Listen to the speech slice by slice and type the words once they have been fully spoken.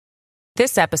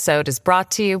This episode is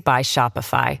brought to you by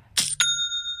Shopify.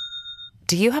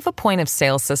 Do you have a point of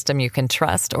sale system you can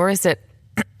trust, or is it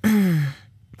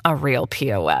a real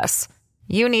POS?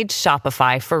 You need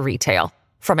Shopify for retail.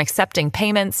 From accepting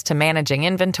payments to managing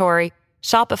inventory,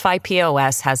 Shopify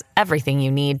POS has everything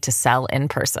you need to sell in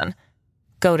person.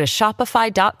 Go to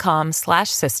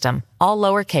shopify.com/system, all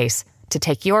lowercase, to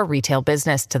take your retail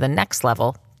business to the next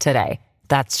level today.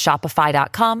 That's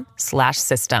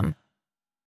shopify.com/system.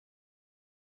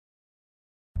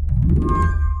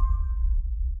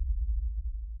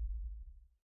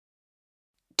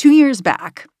 Two years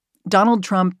back, Donald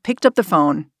Trump picked up the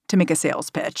phone to make a sales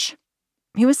pitch.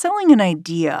 He was selling an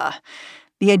idea.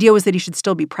 The idea was that he should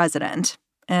still be president,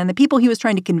 and the people he was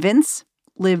trying to convince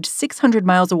lived 600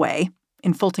 miles away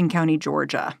in Fulton County,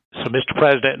 Georgia. So, Mr.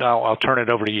 President, I'll turn it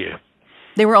over to you.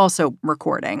 They were also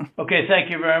recording. Okay,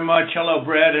 thank you very much. Hello,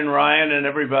 Brad and Ryan and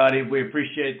everybody. We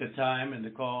appreciate the time and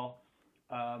the call.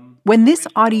 When this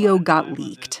audio got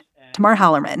leaked, Tamar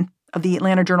Hallerman of the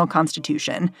Atlanta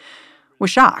Journal-Constitution was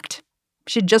shocked.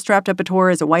 She'd just wrapped up a tour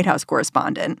as a White House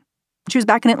correspondent. She was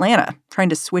back in Atlanta trying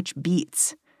to switch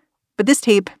beats. But this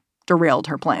tape derailed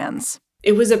her plans.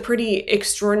 It was a pretty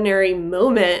extraordinary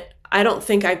moment. I don't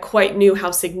think I quite knew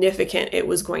how significant it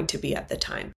was going to be at the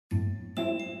time.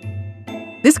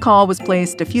 This call was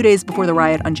placed a few days before the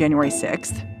riot on January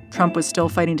 6th. Trump was still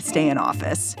fighting to stay in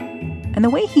office. And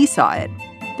the way he saw it,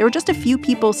 there were just a few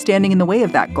people standing in the way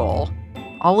of that goal.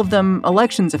 All of them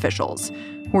elections officials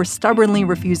who were stubbornly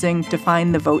refusing to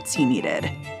find the votes he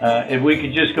needed. If we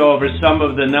could just go over some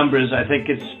of the numbers, I think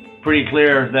it's pretty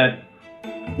clear that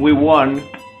we won.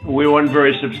 We won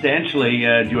very substantially,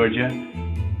 Georgia.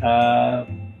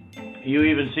 You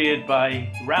even see it by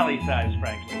rally size,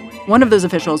 frankly. One of those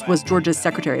officials was Georgia's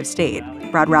Secretary of State,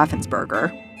 Brad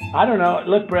Raffensperger. I don't know.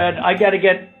 Look, Brad, I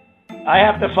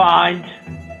have to find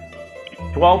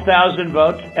 12,000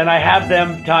 votes, and I have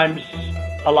them times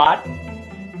a lot,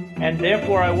 and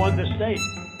therefore I won the state.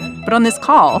 But on this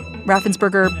call,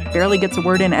 Raffensperger barely gets a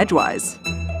word in edgewise.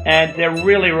 And they're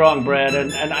really wrong, Brad.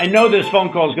 And I know this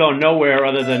phone call's going nowhere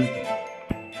other than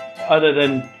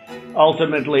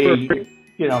ultimately,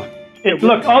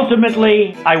 look,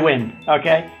 ultimately I win,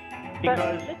 okay?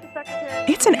 Because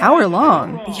it's an hour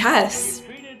long. Yes,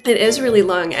 it is really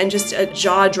long and just a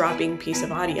jaw-dropping piece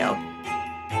of audio.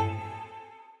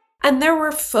 And there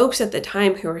were folks at the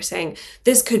time who were saying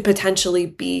this could potentially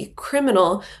be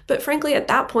criminal. But frankly, at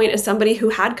that point, as somebody who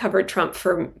had covered Trump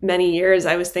for many years,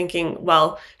 I was thinking,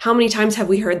 well, how many times have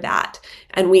we heard that?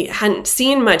 And we hadn't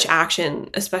seen much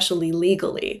action, especially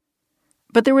legally.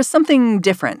 But there was something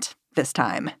different this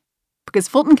time, because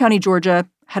Fulton County, Georgia,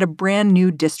 had a brand new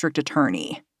district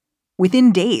attorney.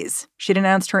 Within days, she'd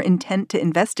announced her intent to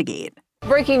investigate.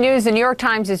 Breaking news, the New York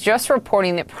Times is just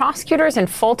reporting that prosecutors in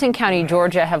Fulton County,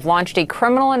 Georgia, have launched a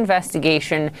criminal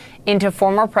investigation into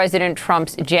former President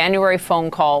Trump's January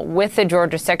phone call with the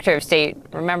Georgia Secretary of State.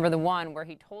 Remember the one where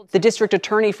he told... The district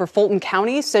attorney for Fulton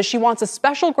County says she wants a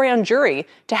special grand jury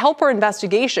to help her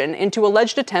investigation into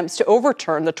alleged attempts to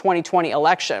overturn the 2020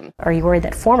 election. Are you worried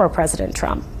that former President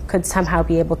Trump could somehow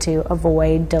be able to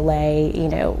avoid, delay,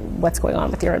 what's going on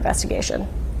with your investigation?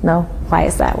 No. Why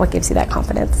is that? What gives you that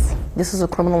confidence? This is a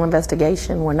criminal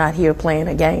investigation. We're not here playing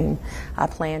a game. I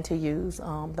plan to use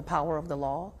the power of the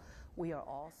law. We are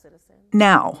all citizens.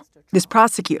 Now, this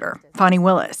prosecutor, Fani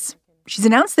Willis, she's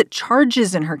announced that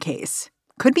charges in her case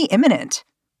could be imminent.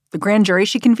 The grand jury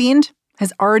she convened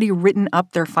has already written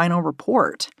up their final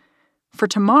report. For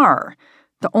Tamar,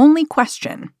 the only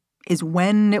question is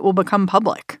when it will become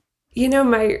public.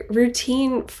 My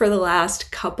routine for the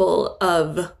last couple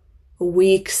of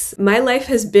weeks, my life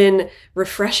has been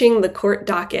refreshing the court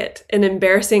docket an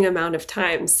embarrassing amount of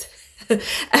times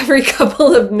every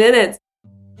couple of minutes.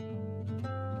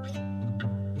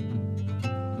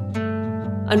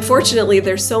 Unfortunately,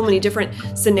 there's so many different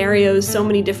scenarios, so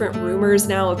many different rumors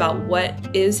now about what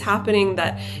is happening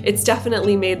that it's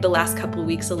definitely made the last couple of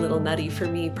weeks a little nutty for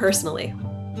me personally.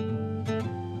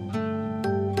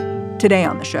 Today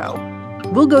on the show,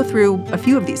 we'll go through a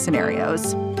few of these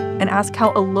scenarios and ask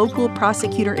how a local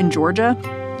prosecutor in Georgia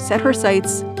set her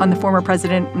sights on the former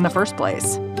president in the first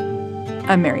place.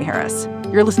 I'm Mary Harris.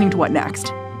 You're listening to What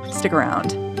Next? Stick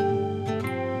around.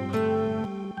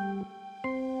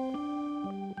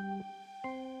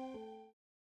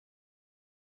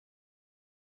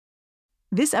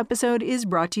 This episode is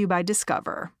brought to you by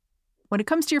Discover. When it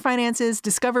comes to your finances,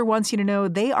 Discover wants you to know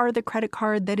they are the credit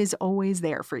card that is always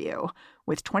there for you.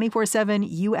 With 24/7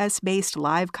 U.S.-based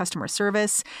live customer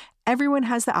service, everyone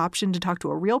has the option to talk to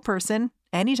a real person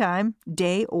anytime,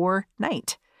 day or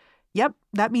night. Yep,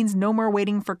 that means no more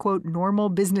waiting for, quote, normal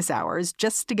business hours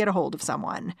just to get a hold of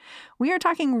someone. We are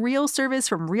talking real service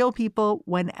from real people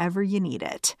whenever you need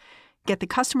it. Get the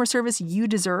customer service you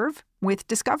deserve with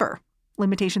Discover.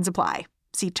 Limitations apply.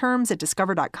 See terms at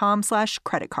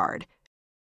discover.com/creditcard.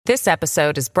 This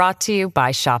episode is brought to you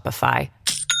by Shopify.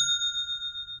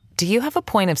 Do you have a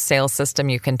point of sale system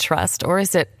you can trust, or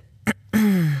is it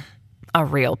a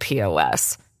real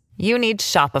POS? You need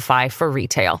Shopify for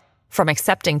retail. From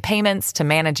accepting payments to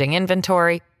managing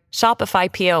inventory,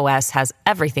 Shopify POS has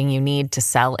everything you need to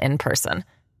sell in person.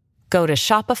 Go to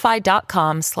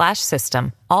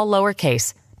shopify.com/system, all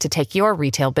lowercase, to take your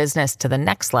retail business to the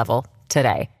next level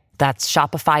today. That's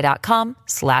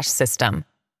shopify.com/system.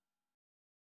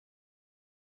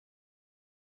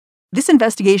 This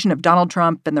investigation of Donald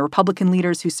Trump and the Republican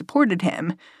leaders who supported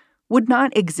him would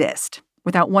not exist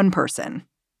without one person,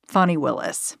 Fani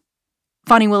Willis.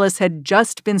 Fani Willis had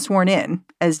just been sworn in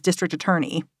as district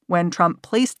attorney when Trump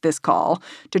placed this call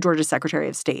to Georgia's Secretary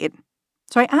of State.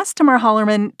 So I asked Tamar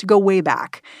Hallerman to go way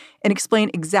back and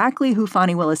explain exactly who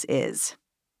Fani Willis is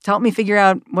to help me figure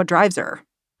out what drives her.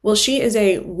 Well, she is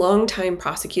a longtime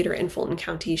prosecutor in Fulton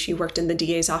County. She worked in the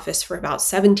DA's office for about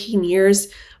 17 years.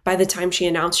 By the time she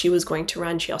announced she was going to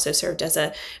run, she also served as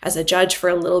a judge for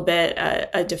a little bit,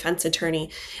 a defense attorney.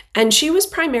 And she was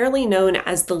primarily known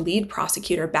as the lead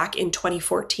prosecutor back in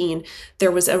 2014.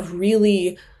 There was a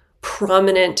really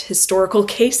prominent historical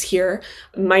case here.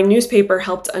 My newspaper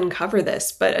helped uncover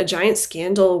this, but a giant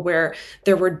scandal where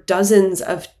there were dozens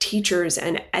of teachers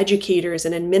and educators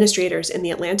and administrators in the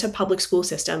Atlanta public school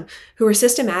system who were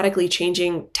systematically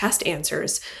changing test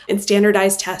answers and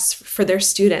standardized tests for their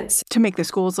students. To make the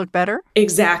schools look better?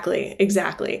 Exactly.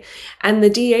 And the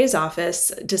DA's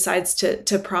office decides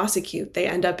to prosecute. They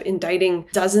end up indicting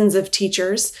dozens of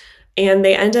teachers, and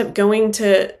they end up going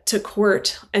to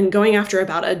court and going after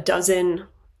about a dozen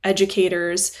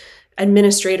educators,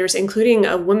 administrators, including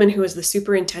a woman who was the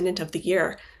superintendent of the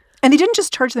year. And they didn't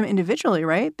just charge them individually,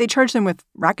 right? They charged them with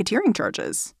racketeering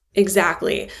charges.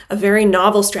 Exactly. A very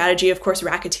novel strategy. Of course,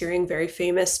 racketeering, very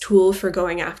famous tool for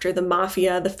going after the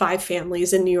mafia, the five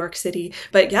families in New York City.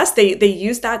 But yes, they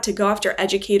used that to go after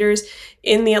educators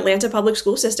in the Atlanta public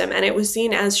school system. And it was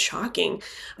seen as shocking,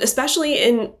 especially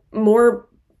in more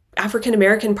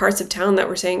African-American parts of town that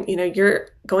were saying, you're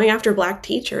going after Black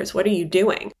teachers. What are you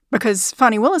doing? Because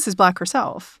Fani Willis is Black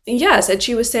herself. Yes. And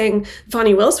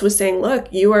Fani Willis was saying,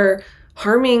 look, you are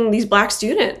harming these Black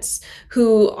students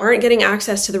who aren't getting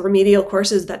access to the remedial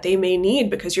courses that they may need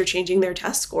because you're changing their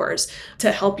test scores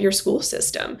to help your school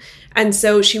system. And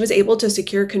so she was able to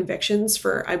secure convictions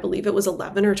for, I believe it was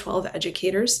 11 or 12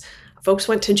 educators. Folks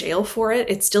went to jail for it.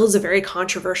 It still is a very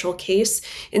controversial case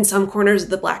in some corners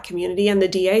of the Black community, and the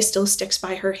DA still sticks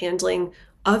by her handling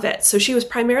of it. So she was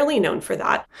primarily known for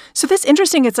that. So that's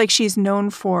interesting. It's like she's known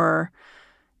for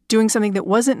doing something that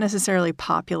wasn't necessarily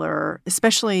popular,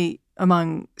 especially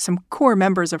among some core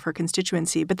members of her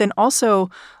constituency, but then also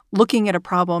looking at a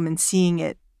problem and seeing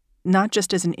it not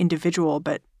just as an individual,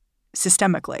 but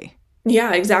systemically.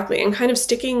 Yeah, exactly. And kind of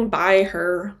sticking by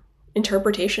her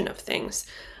interpretation of things.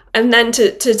 And then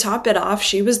to top it off,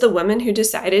 she was the woman who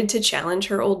decided to challenge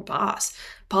her old boss.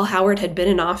 Paul Howard had been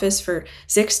in office for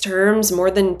 6 terms,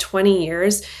 more than 20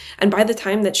 years. And by the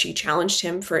time that she challenged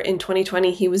him in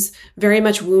 2020, he was very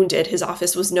much wounded. His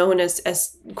office was known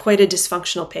as quite a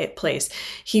dysfunctional place.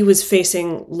 He was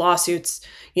facing lawsuits,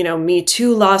 Me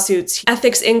Too lawsuits,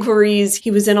 ethics inquiries.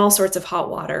 He was in all sorts of hot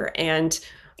water. And,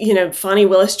 Fani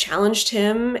Willis challenged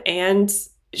him, and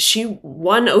she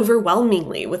won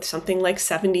overwhelmingly with something like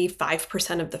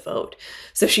 75% of the vote.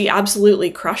 So she absolutely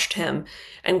crushed him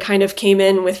and kind of came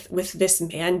in with this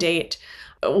mandate,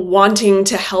 wanting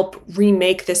to help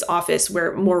remake this office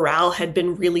where morale had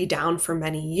been really down for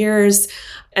many years.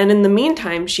 And in the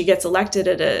meantime, she gets elected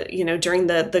during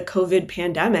the COVID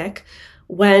pandemic,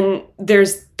 when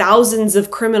there's thousands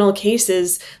of criminal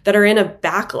cases that are in a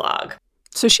backlog.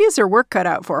 So she has her work cut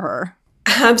out for her.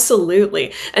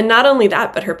 Absolutely. And not only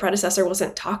that, but her predecessor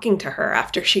wasn't talking to her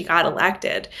after she got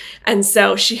elected. And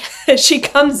so she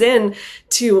comes in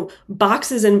to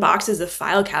boxes and boxes of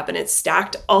file cabinets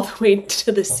stacked all the way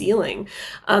to the ceiling.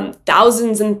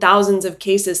 Thousands and thousands of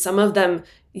cases, some of them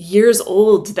years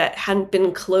old, that hadn't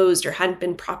been closed or hadn't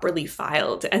been properly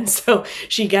filed. And so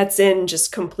she gets in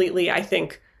just completely, I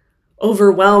think,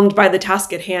 overwhelmed by the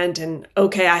task at hand and,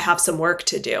 okay, I have some work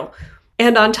to do.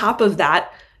 And on top of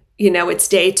that, it's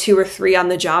day 2 or 3 on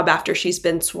the job after she's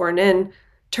been sworn in,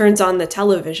 turns on the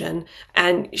television,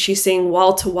 and she's seeing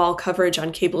wall-to-wall coverage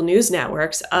on cable news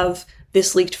networks of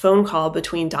this leaked phone call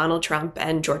between Donald Trump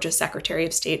and Georgia's Secretary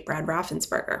of State Brad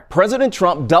Raffensperger. President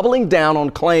Trump doubling down on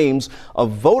claims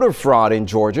of voter fraud in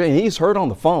Georgia, and he's heard on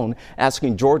the phone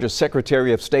asking Georgia's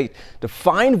Secretary of State to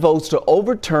find votes to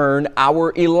overturn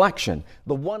our election.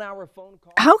 The 1-hour phone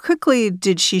call. How quickly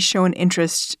did she show an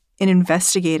interest in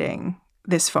investigating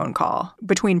this phone call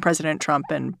between President Trump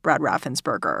and Brad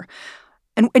Raffensperger?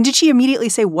 And did she immediately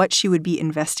say what she would be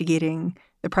investigating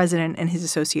the president and his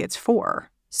associates for?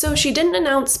 So she didn't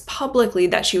announce publicly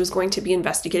that she was going to be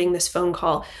investigating this phone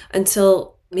call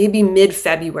until maybe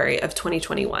mid-February of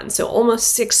 2021, so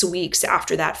almost 6 weeks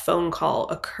after that phone call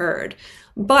occurred.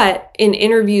 But in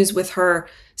interviews with her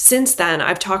since then,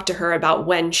 I've talked to her about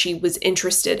when she was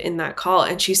interested in that call,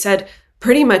 and she said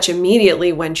pretty much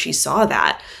immediately when she saw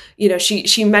that. You know,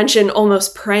 she mentioned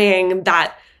almost praying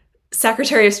that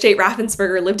Secretary of State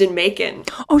Raffensperger lived in Macon.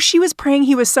 Oh, she was praying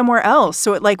he was somewhere else,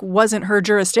 so it wasn't her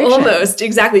jurisdiction. Almost,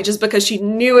 exactly, just because she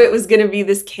knew it was going to be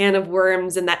this can of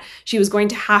worms and that she was going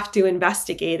to have to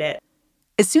investigate it.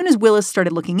 As soon as Willis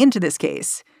started looking into this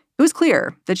case, it was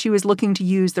clear that she was looking to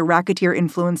use the Racketeer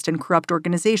Influenced and Corrupt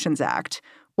Organizations Act,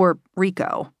 or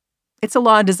RICO. It's a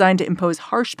law designed to impose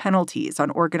harsh penalties on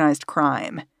organized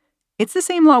crime. It's the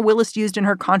same law Willis used in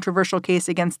her controversial case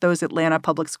against those Atlanta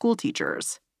public school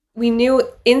teachers. We knew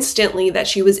instantly that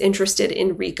she was interested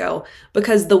in RICO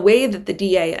because the way that the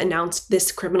DA announced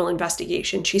this criminal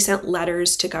investigation, she sent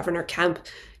letters to Governor Kemp,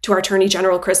 to our Attorney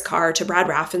General Chris Carr, to Brad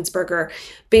Raffensperger,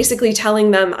 basically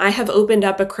telling them, I have opened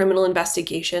up a criminal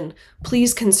investigation.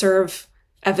 Please conserve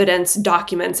evidence,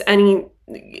 documents,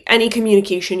 any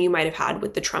communication you might have had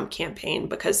with the Trump campaign,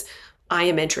 because I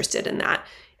am interested in that.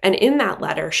 And in that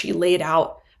letter, she laid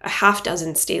out a half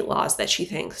dozen state laws that she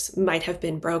thinks might have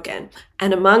been broken.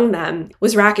 And among them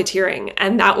was racketeering.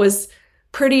 And that was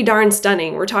pretty darn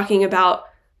stunning. We're talking about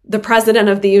the president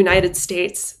of the United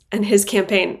States and his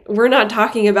campaign. We're not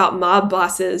talking about mob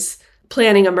bosses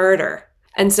planning a murder.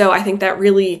 And so I think that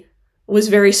really was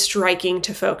very striking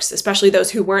to folks, especially those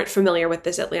who weren't familiar with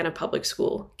this Atlanta public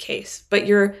school case. But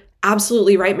you're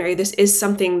absolutely right, Mary. This is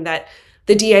something that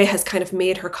the DA has kind of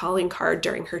made her calling card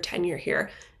during her tenure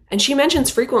here. And she mentions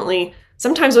frequently,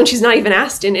 sometimes when she's not even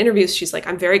asked in interviews, she's like,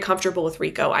 I'm very comfortable with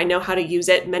RICO. I know how to use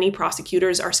it. Many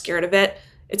prosecutors are scared of it.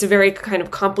 It's a very kind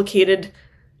of complicated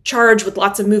charge with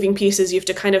lots of moving pieces. You have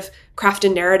to kind of craft a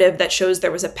narrative that shows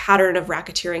there was a pattern of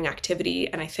racketeering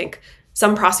activity. And I think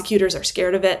some prosecutors are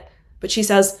scared of it. But she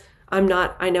says, I'm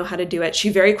not. I know how to do it. She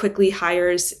very quickly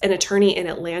hires an attorney in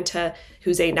Atlanta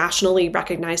who's a nationally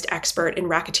recognized expert in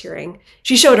racketeering.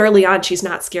 She showed early on she's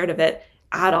not scared of it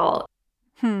at all.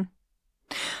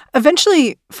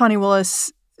 Eventually, Fani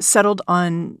Willis settled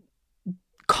on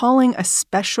calling a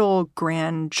special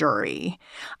grand jury.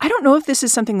 I don't know if this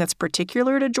is something that's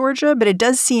particular to Georgia, but it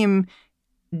does seem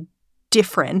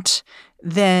different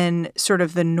than sort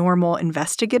of the normal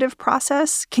investigative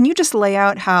process. Can you just lay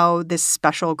out how this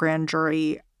special grand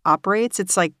jury operates?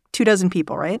 It's like 24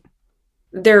 people, right?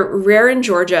 They're rare in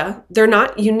Georgia. They're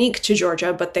not unique to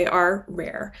Georgia, but they are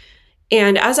rare.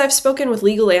 And as I've spoken with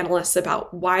legal analysts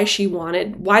about why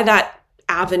that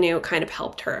avenue kind of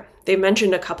helped her, they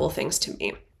mentioned a couple of things to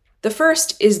me. The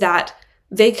first is that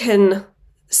they can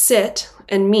sit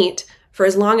and meet for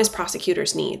as long as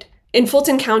prosecutors need. In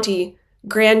Fulton County,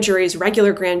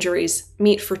 regular grand juries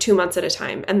meet for 2 months at a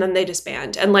time, and then they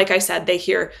disband. And like I said, they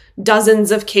hear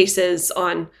dozens of cases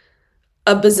on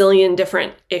a bazillion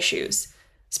different issues.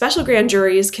 Special grand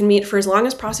juries can meet for as long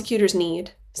as prosecutors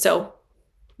need, so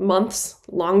months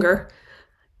longer,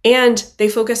 and they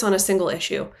focus on a single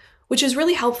issue, which is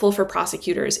really helpful for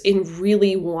prosecutors in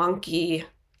really wonky,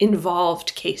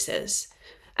 involved cases.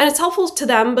 And it's helpful to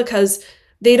them because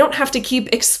they don't have to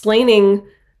keep explaining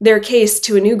their case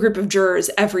to a new group of jurors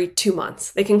every 2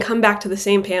 months. They can come back to the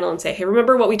same panel and say, hey,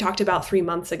 remember what we talked about 3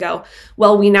 months ago?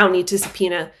 Well, we now need to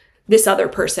subpoena this other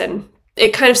person.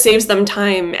 It kind of saves them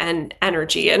time and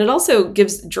energy. And it also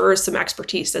gives jurors some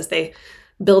expertise as they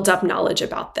build up knowledge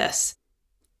about this.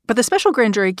 But the special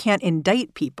grand jury can't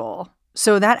indict people.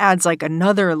 So that adds like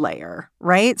another layer,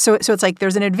 right? So it's like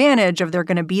there's an advantage of they're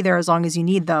going to be there as long as you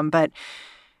need them. But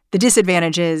the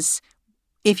disadvantage is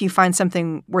if you find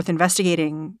something worth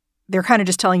investigating, they're kind of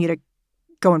just telling you to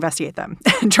go investigate them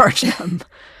and charge them.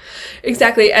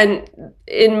 Exactly. And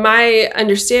in my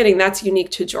understanding, that's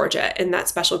unique to Georgia, and that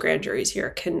special grand juries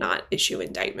here cannot issue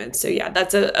indictments. So yeah,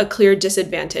 that's a clear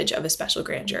disadvantage of a special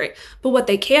grand jury. But what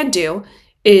they can do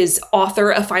is author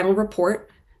a final report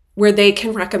where they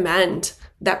can recommend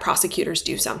that prosecutors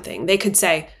do something. They could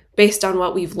say, based on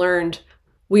what we've learned,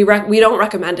 We don't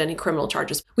recommend any criminal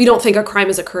charges. We don't think a crime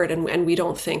has occurred, and we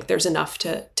don't think there's enough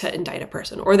to indict a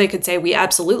person. Or they could say, we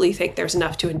absolutely think there's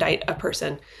enough to indict a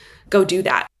person. Go do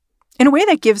that. In a way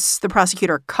that gives the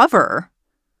prosecutor cover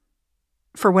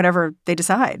for whatever they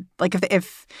decide. Like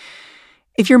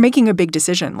if you're making a big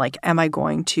decision, like, am I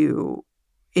going to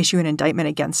issue an indictment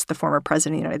against the former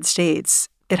president of the United States,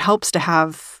 it helps to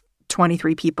have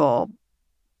 23 people,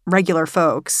 regular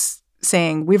folks,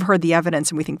 saying, we've heard the evidence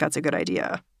and we think that's a good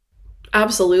idea.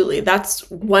 Absolutely. That's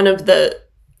one of the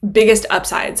biggest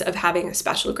upsides of having a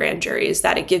special grand jury, is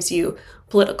that it gives you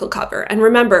political cover. And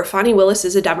remember, Fani Willis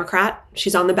is a Democrat.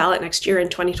 She's on the ballot next year in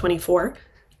 2024.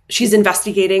 She's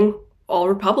investigating all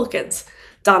Republicans,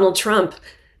 Donald Trump,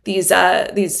 these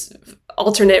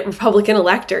alternate Republican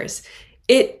electors.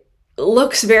 It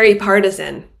looks very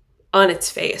partisan on its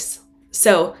face.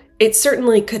 So it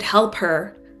certainly could help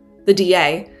her, the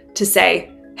DA, to say,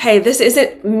 hey, this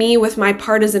isn't me with my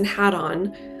partisan hat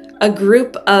on. A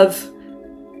group of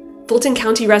Fulton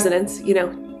County residents,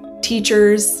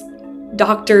 teachers,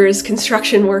 doctors,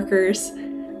 construction workers,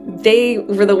 they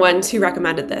were the ones who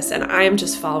recommended this, and I am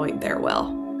just following their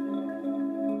will.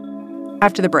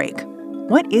 After the break,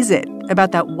 what is it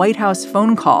about that White House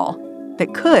phone call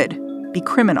that could be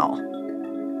criminal?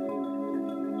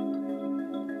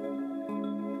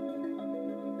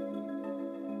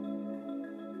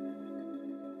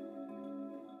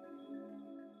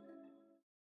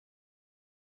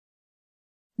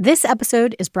 This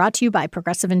episode is brought to you by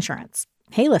Progressive Insurance.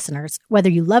 Hey, listeners, whether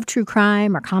you love true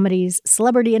crime or comedies,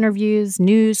 celebrity interviews,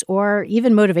 news, or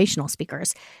even motivational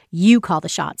speakers, you call the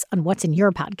shots on what's in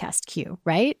your podcast queue,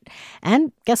 right?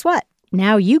 And guess what?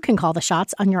 Now you can call the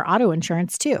shots on your auto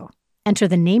insurance, too. Enter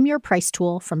the Name Your Price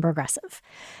tool from Progressive.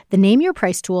 The Name Your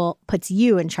Price tool puts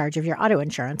you in charge of your auto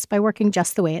insurance by working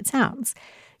just the way it sounds.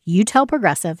 You tell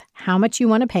Progressive how much you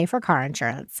want to pay for car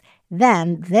insurance.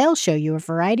 Then they'll show you a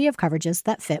variety of coverages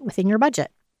that fit within your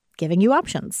budget, giving you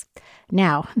options.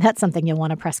 Now, that's something you'll want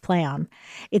to press play on.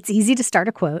 It's easy to start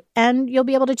a quote, and you'll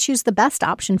be able to choose the best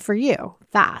option for you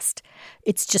fast.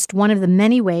 It's just one of the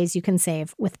many ways you can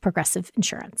save with Progressive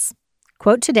Insurance.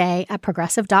 Quote today at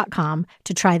Progressive.com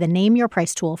to try the Name Your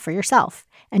Price tool for yourself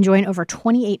and join over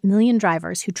 28 million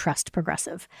drivers who trust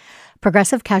Progressive.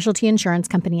 Progressive Casualty Insurance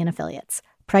Company and Affiliates.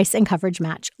 Price and coverage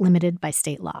match limited by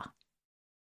state law.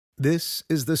 This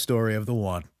is the story of the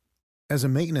one. As a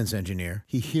maintenance engineer,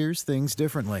 he hears things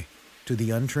differently. To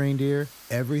the untrained ear,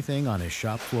 everything on his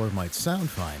shop floor might sound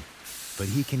fine, but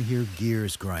he can hear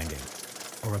gears grinding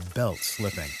or a belt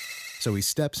slipping. So he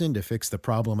steps in to fix the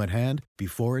problem at hand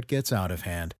before it gets out of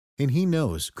hand. And he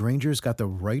knows Grainger's got the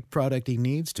right product he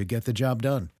needs to get the job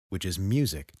done, which is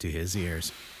music to his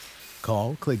ears.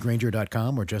 Call, click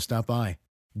Grainger.com, or just stop by.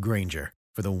 Grainger,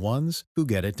 for the ones who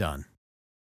get it done.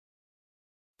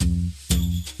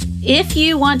 If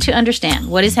you want to understand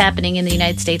what is happening in the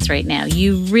United States right now,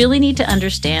 you really need to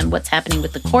understand what's happening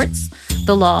with the courts,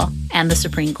 the law, and the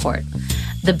Supreme Court.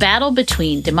 The battle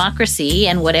between democracy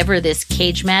and whatever this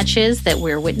cage match is that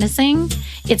we're witnessing,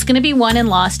 it's going to be won and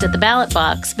lost at the ballot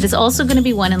box, but it's also going to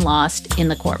be won and lost in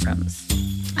the courtrooms.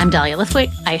 I'm Dahlia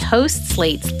Lithwick. I host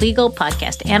Slate's legal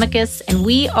podcast Amicus, and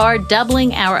we are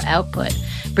doubling our output,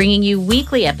 bringing you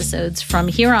weekly episodes from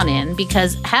here on in,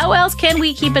 because how else can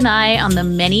we keep an eye on the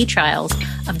many trials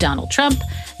of Donald Trump,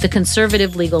 the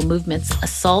conservative legal movement's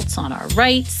assaults on our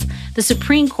rights, the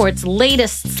Supreme Court's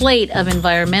latest slate of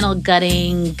environmental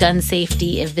gutting, gun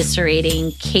safety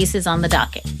eviscerating cases on the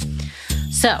docket.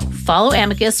 So follow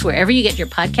Amicus wherever you get your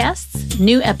podcasts.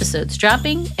 New episodes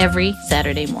dropping every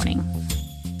Saturday morning.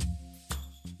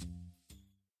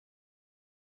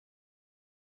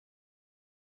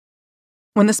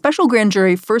 When the special grand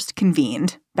jury first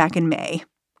convened back in May,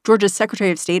 Georgia's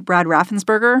Secretary of State, Brad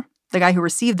Raffensperger, the guy who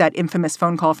received that infamous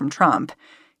phone call from Trump,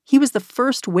 he was the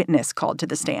first witness called to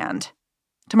the stand.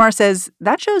 Tamar says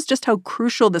that shows just how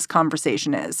crucial this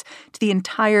conversation is to the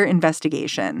entire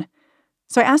investigation.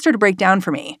 So I asked her to break down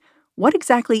for me, what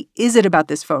exactly is it about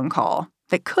this phone call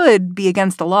that could be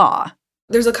against the law?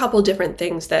 There's a couple different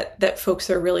things that folks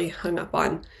are really hung up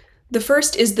on. The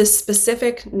first is the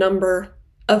specific number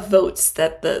of votes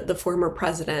that the former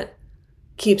president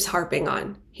keeps harping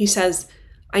on. He says,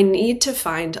 I need to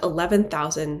find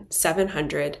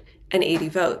 11,780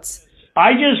 votes.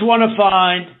 I just want to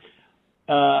find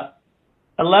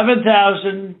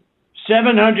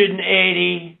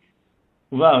 11,780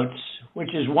 votes,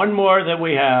 which is one more than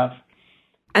we have.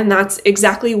 And that's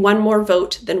exactly one more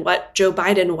vote than what Joe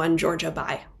Biden won Georgia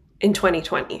by in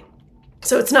 2020.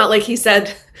 So it's not like he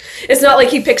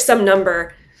picked some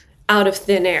number out of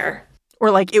thin air.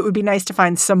 Or like, it would be nice to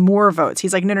find some more votes.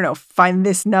 He's like, no, find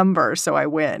this number so I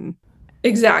win.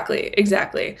 Exactly.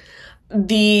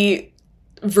 The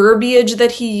verbiage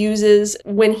that he uses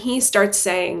when he starts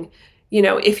saying,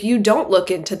 if you don't look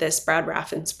into this, Brad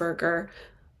Raffensperger,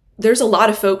 there's a lot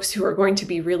of folks who are going to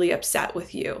be really upset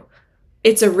with you.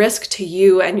 It's a risk to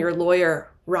you and your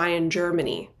lawyer, Ryan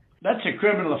Germany. That's a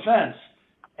criminal offense.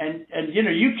 And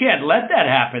you can't let that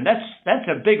happen. That's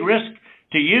a big risk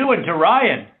to you and to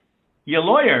Ryan, your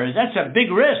lawyer. That's a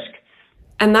big risk.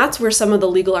 And that's where some of the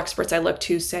legal experts I look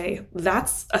to say,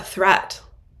 that's a threat.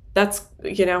 That's,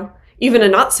 even a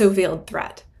not so veiled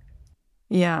threat.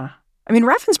 Yeah. I mean,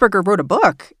 Raffensperger wrote a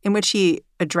book in which he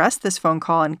addressed this phone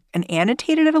call and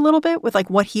annotated it a little bit with like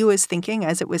what he was thinking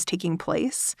as it was taking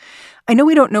place. I know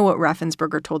we don't know what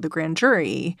Raffensperger told the grand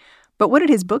jury, but what did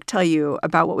his book tell you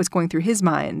about what was going through his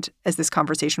mind as this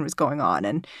conversation was going on?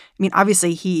 And I mean,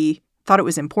 obviously he thought it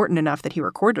was important enough that he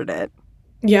recorded it.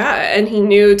 Yeah, and he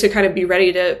knew to kind of be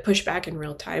ready to push back in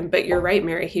real time. But you're right,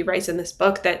 Mary. He writes in this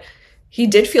book that he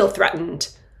did feel threatened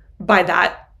by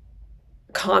that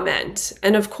comment.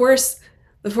 And of course,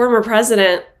 the former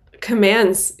president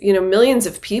commands, millions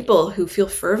of people who feel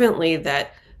fervently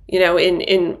that,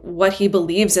 in what he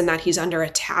believes and that he's under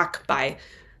attack by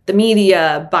the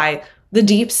media, by the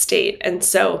deep state. And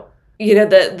so,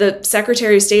 the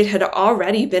Secretary of State had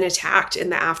already been attacked in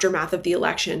the aftermath of the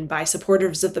election by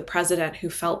supporters of the president who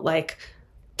felt like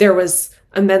there was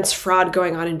immense fraud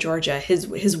going on in Georgia.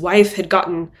 His wife had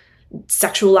gotten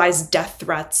sexualized death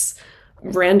threats.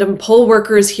 Random poll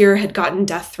workers here had gotten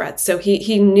death threats. So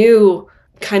he knew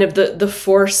kind of the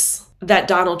force that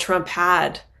Donald Trump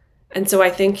had. And so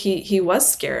I think he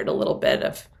was scared a little bit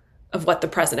of what the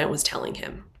president was telling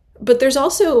him. But there's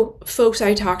also folks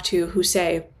I talk to who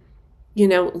say,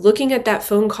 looking at that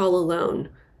phone call alone,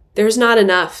 there's not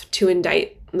enough to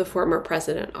indict the former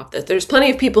president off this. There's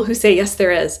plenty of people who say, yes,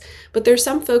 there is. But there's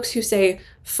some folks who say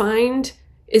find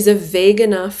is a vague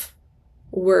enough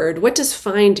word. What does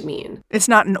find mean? It's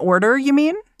not an order, you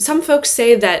mean? Some folks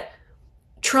say that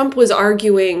Trump was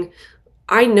arguing,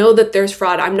 I know that there's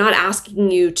fraud. I'm not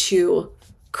asking you to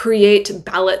create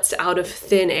ballots out of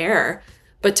thin air,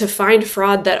 but to find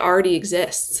fraud that already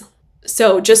exists.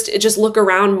 So just look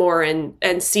around more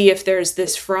and see if there's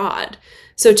this fraud.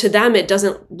 So to them, it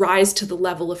doesn't rise to the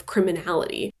level of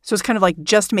criminality. So it's kind of like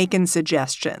just making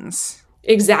suggestions.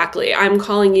 Exactly. I'm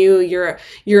calling you,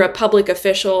 you're a public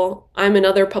official. I'm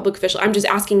another public official. I'm just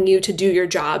asking you to do your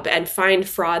job and find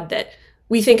fraud that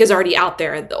we think is already out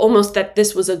there. Almost that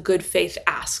this was a good faith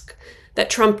ask, that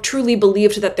Trump truly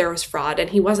believed that there was fraud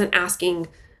and he wasn't asking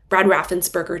Brad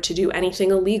Raffensperger to do anything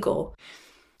illegal.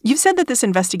 You've said that this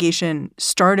investigation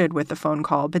started with the phone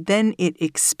call, but then it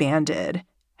expanded.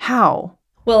 How?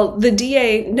 Well, the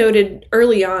DA noted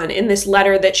early on in this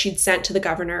letter that she'd sent to the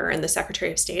governor and the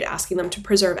Secretary of State asking them to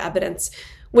preserve evidence,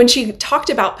 when she talked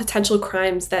about potential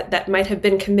crimes that might have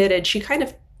been committed, she kind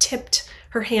of tipped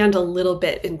her hand a little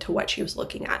bit into what she was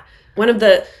looking at. One of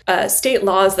the state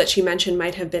laws that she mentioned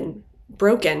might have been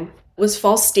broken was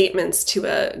false statements to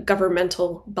a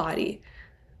governmental body,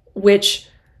 which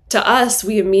to us,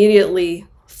 we immediately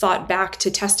thought back to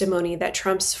testimony that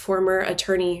Trump's former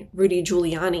attorney, Rudy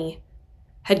Giuliani,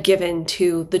 had given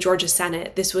to the Georgia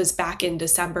Senate. This was back in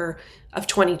December of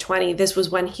 2020. This was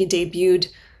when he debuted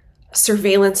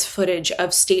surveillance footage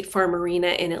of State Farm Arena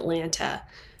in Atlanta.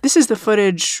 This is the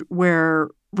footage where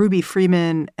Ruby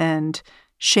Freeman and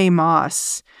Shay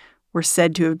Moss were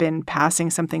said to have been passing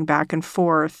something back and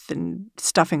forth and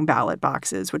stuffing ballot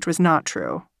boxes, which was not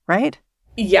true, right?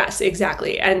 Yes,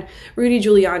 exactly. And Rudy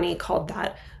Giuliani called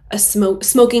that a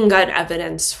smoking gun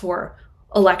evidence for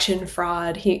election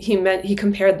fraud. He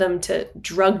compared them to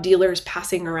drug dealers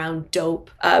passing around dope.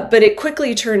 But it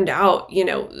quickly turned out,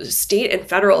 state and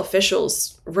federal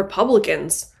officials,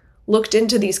 Republicans, looked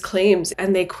into these claims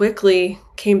and they quickly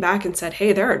came back and said,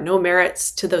 hey, there are no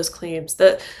merits to those claims.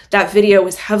 That video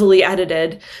was heavily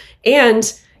edited.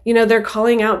 And they're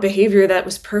calling out behavior that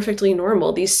was perfectly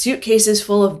normal. These suitcases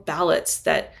full of ballots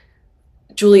that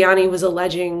Giuliani was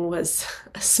alleging was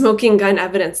smoking gun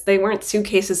evidence. They weren't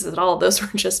suitcases at all. Those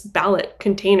were just ballot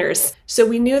containers. So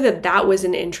we knew that was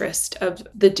an interest of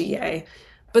the DA.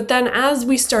 But then as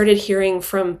we started hearing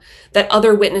from that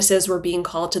other witnesses were being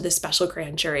called to the special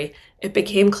grand jury, it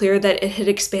became clear that it had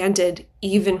expanded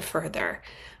even further.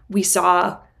 We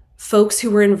saw folks who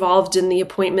were involved in the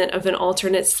appointment of an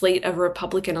alternate slate of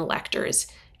Republican electors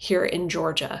here in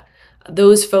Georgia.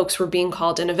 Those folks were being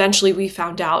called, and eventually we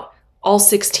found out all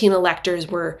 16 electors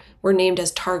were named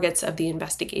as targets of the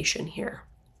investigation here.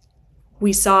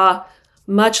 We saw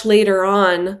much later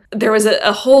on, there was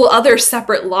a whole other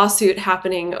separate lawsuit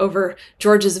happening over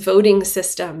Georgia's voting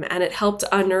system, and it helped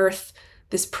unearth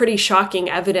this pretty shocking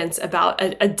evidence about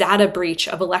a data breach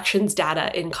of elections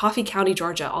data in Coffee County,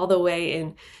 Georgia, all the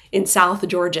way in South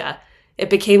Georgia. It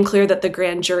became clear that the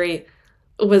grand jury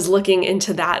was looking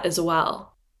into that as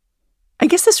well. I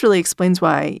guess this really explains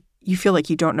why you feel like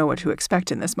you don't know what to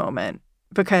expect in this moment,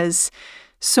 because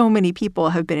so many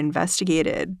people have been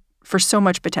investigated for so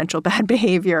much potential bad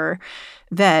behavior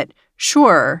that,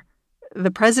 sure,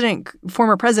 the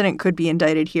former president could be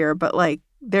indicted here, but like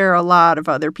there are a lot of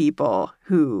other people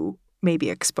who may be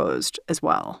exposed as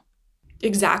well.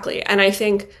 Exactly. And I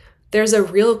think there's a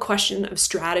real question of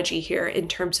strategy here in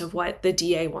terms of what the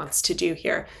DA wants to do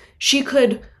here. She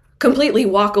could completely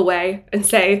walk away and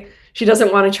say she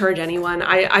doesn't want to charge anyone.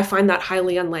 I find that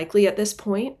highly unlikely at this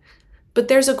point. But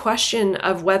there's a question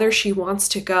of whether she wants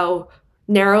to go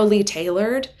narrowly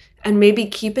tailored and maybe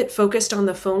keep it focused on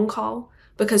the phone call,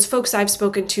 because folks I've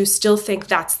spoken to still think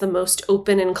that's the most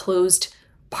open and closed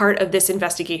part of this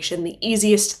investigation, the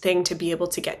easiest thing to be able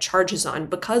to get charges on,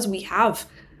 because we have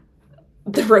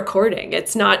the recording.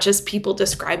 It's not just people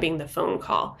describing the phone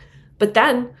call. But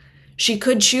then she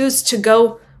could choose to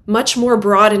go much more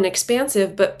broad and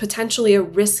expansive, but potentially a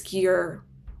riskier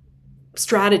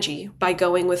strategy by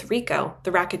going with RICO,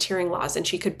 the racketeering laws, and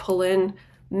she could pull in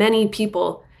many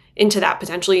people into that,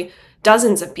 potentially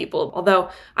dozens of people, although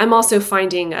I'm also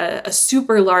finding a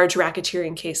super large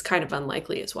racketeering case kind of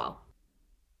unlikely as well.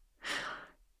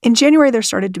 In January, there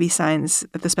started to be signs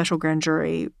that the special grand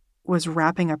jury was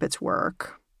wrapping up its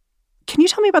work. Can you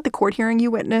tell me about the court hearing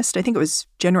you witnessed? I think it was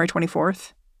January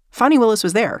 24th. Fani Willis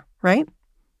was there, right?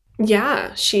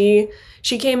 Yeah, she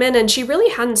came in and she really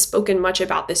hadn't spoken much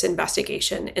about this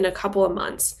investigation in a couple of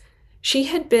months. She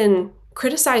had been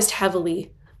criticized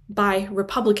heavily by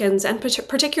Republicans and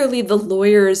particularly the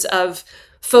lawyers of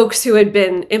folks who had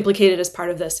been implicated as part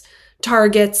of this,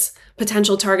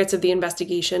 potential targets of the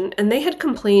investigation, and they had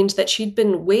complained that she'd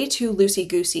been way too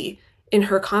loosey-goosey in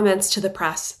her comments to the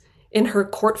press, in her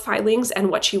court filings and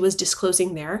what she was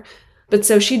disclosing there. But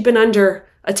so she'd been under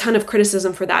a ton of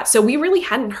criticism for that. So we really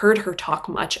hadn't heard her talk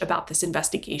much about this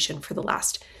investigation for the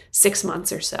last 6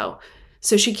 months or so.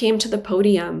 So she came to the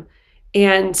podium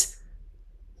and,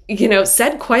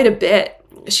 said quite a bit.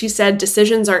 She said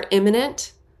decisions are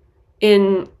imminent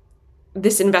in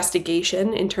this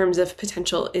investigation in terms of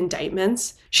potential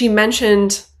indictments. She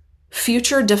mentioned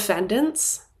future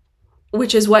defendants,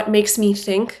 which is what makes me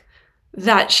think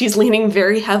that she's leaning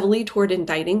very heavily toward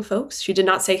indicting folks. She did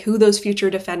not say who those future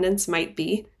defendants might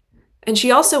be. And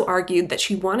she also argued that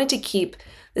she wanted to keep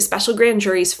the special grand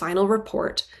jury's final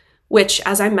report, which,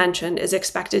 as I mentioned, is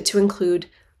expected to include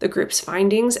the group's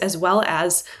findings as well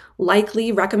as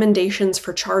likely recommendations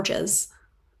for charges.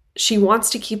 She wants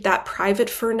to keep that private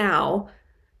for now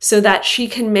so that she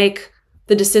can make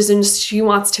the decisions she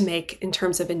wants to make in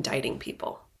terms of indicting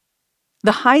people.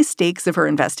 The high stakes of her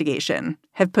investigation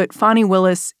have put Fani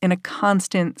Willis in a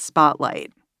constant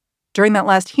spotlight. During that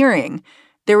last hearing,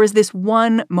 there was this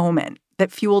one moment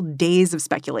that fueled days of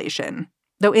speculation,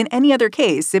 though in any other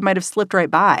case, it might have slipped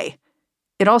right by.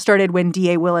 It all started when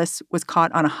DA Willis was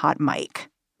caught on a hot mic.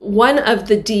 One of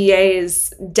the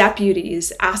DA's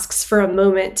deputies asks for a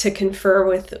moment to confer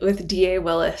with DA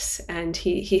Willis, and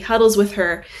he huddles with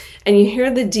her, and you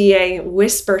hear the DA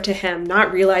whisper to him,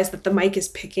 not realize that the mic is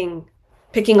picking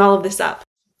all of this up.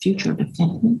 Future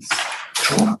defendants.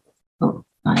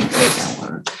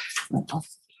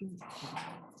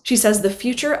 She says the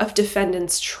future of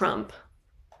defendants Trump,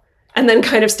 and then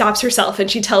kind of stops herself, and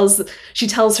she tells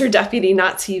her deputy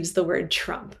not to use the word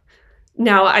Trump.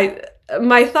 Now,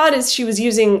 my thought is she was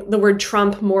using the word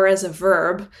Trump more as a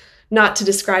verb, not to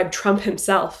describe Trump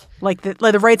himself. Like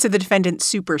the rights of the defendant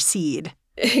supersede.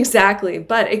 Exactly.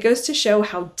 But it goes to show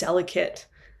how delicate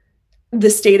the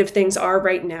state of things are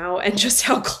right now and just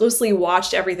how closely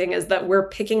watched everything is, that we're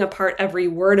picking apart every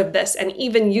word of this. And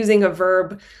even using a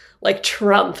verb like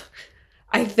Trump,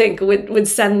 I think, would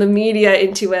send the media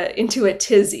into a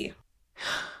tizzy.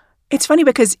 It's funny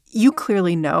because you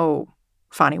clearly know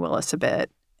Fani Willis a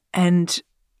bit. And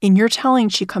in your telling,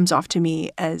 she comes off to me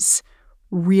as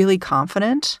really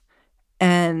confident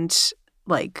and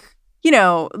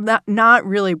not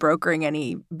really brokering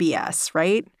any BS,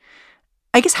 right?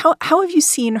 I guess how have you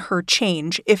seen her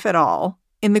change, if at all,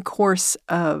 in the course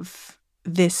of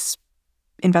this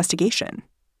investigation?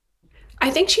 I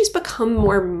think she's become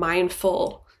more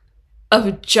mindful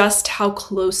of just how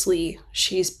closely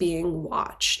she's being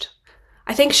watched.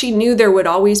 I think she knew there would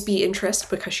always be interest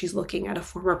because she's looking at a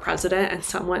former president and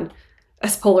someone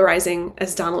as polarizing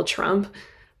as Donald Trump.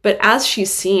 But as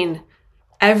she's seen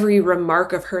every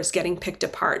remark of hers getting picked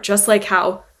apart, just like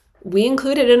how we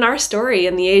included in our story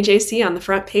in the AJC on the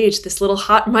front page this little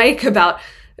hot mic about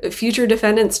future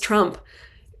defendants Trump.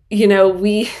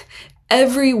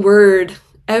 Every word,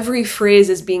 every phrase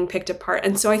is being picked apart.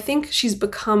 And so I think she's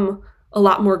become a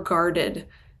lot more guarded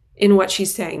in what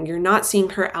she's saying. You're not seeing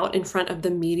her out in front of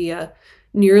the media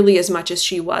nearly as much as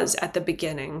she was at the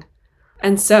beginning.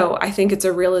 And so I think it's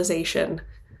a realization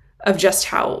of just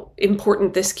how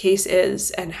important this case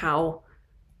is and how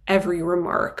every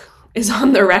remark is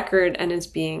on the record and is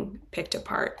being picked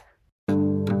apart.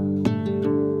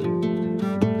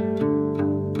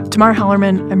 Tamar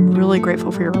Hallerman, I'm really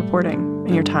grateful for your reporting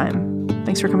and your time.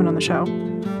 Thanks for coming on the show.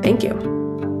 Thank you.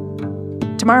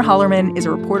 Tamar Hallerman is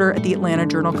a reporter at the Atlanta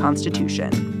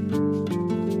Journal-Constitution.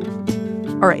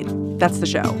 All right, that's the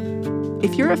show.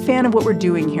 If you're a fan of what we're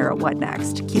doing here at What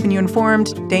Next, keeping you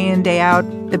informed day in, day out,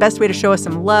 the best way to show us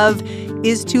some love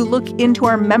is to look into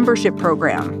our membership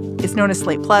program. It's known as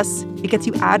Slate Plus. It gets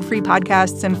you ad-free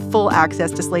podcasts and full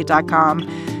access to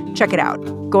Slate.com. Check it out.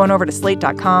 Go on over to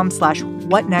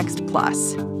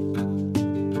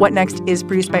slate.com/whatnextplus. What Next is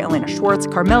produced by Elena Schwartz,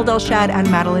 Carmel Delshad,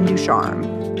 and Madeline Ducharme.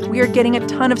 We are getting a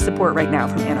ton of support right now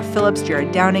from Anna Phillips,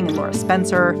 Jared Downing, and Laura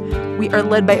Spencer. We are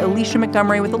led by Alicia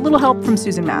Montgomery with a little help from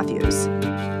Susan Matthews.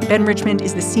 Ben Richmond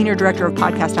is the Senior Director of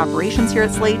Podcast Operations here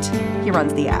at Slate. He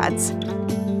runs the ads.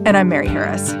 And I'm Mary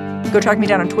Harris. Go track me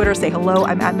down on Twitter. Say hello.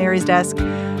 I'm at Mary's Desk.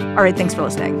 All right, thanks for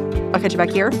listening. I'll catch you back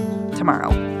here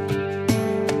tomorrow.